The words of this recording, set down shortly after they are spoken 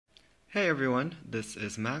Hey everyone, this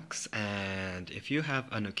is Max, and if you have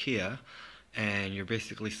a Nokia and you're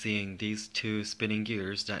basically seeing these two spinning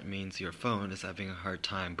gears, that means your phone is having a hard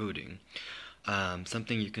time booting.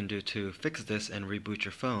 Something you can do to fix this and reboot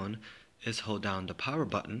your phone is hold down the power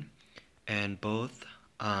button and both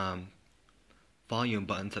volume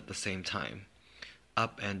buttons at the same time,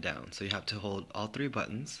 up and down. So you have to hold all three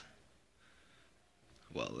buttons.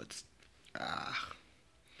 Well,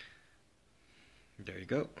 there you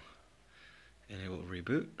go, and it will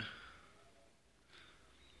reboot.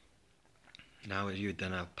 Now you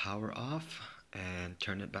then have power off and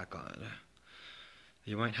turn it back on.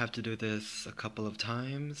 You might have to do this a couple of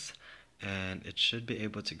times and it should be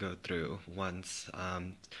able to go through once.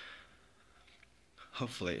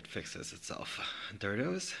 Hopefully it fixes itself. There it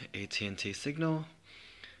is, AT&T signal,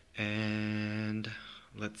 and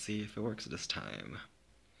let's see if it works this time.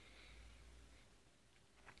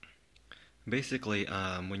 Basically,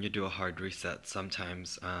 when you do a hard reset,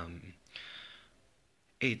 sometimes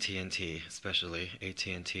AT&T, especially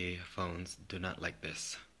AT&T phones, do not like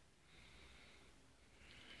this.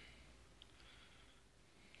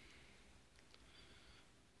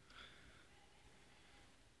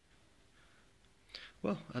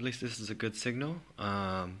 Well, at least this is a good signal.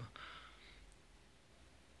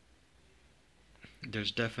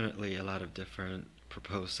 There's definitely a lot of different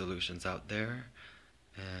proposed solutions out there,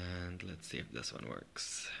 and let's see if this one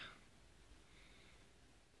works.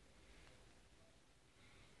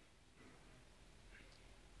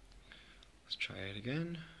 Let's try it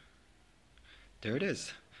again. There it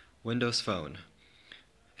is, Windows Phone.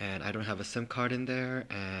 And I don't have a SIM card in there,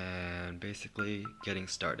 and basically getting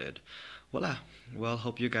started. Voila. Well,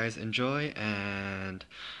 hope you guys enjoy, and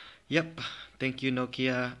yep, thank you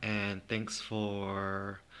Nokia, and thanks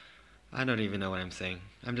for, I don't even know what I'm saying.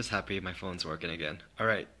 I'm just happy my phone's working again.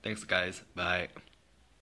 Alright, thanks guys, bye.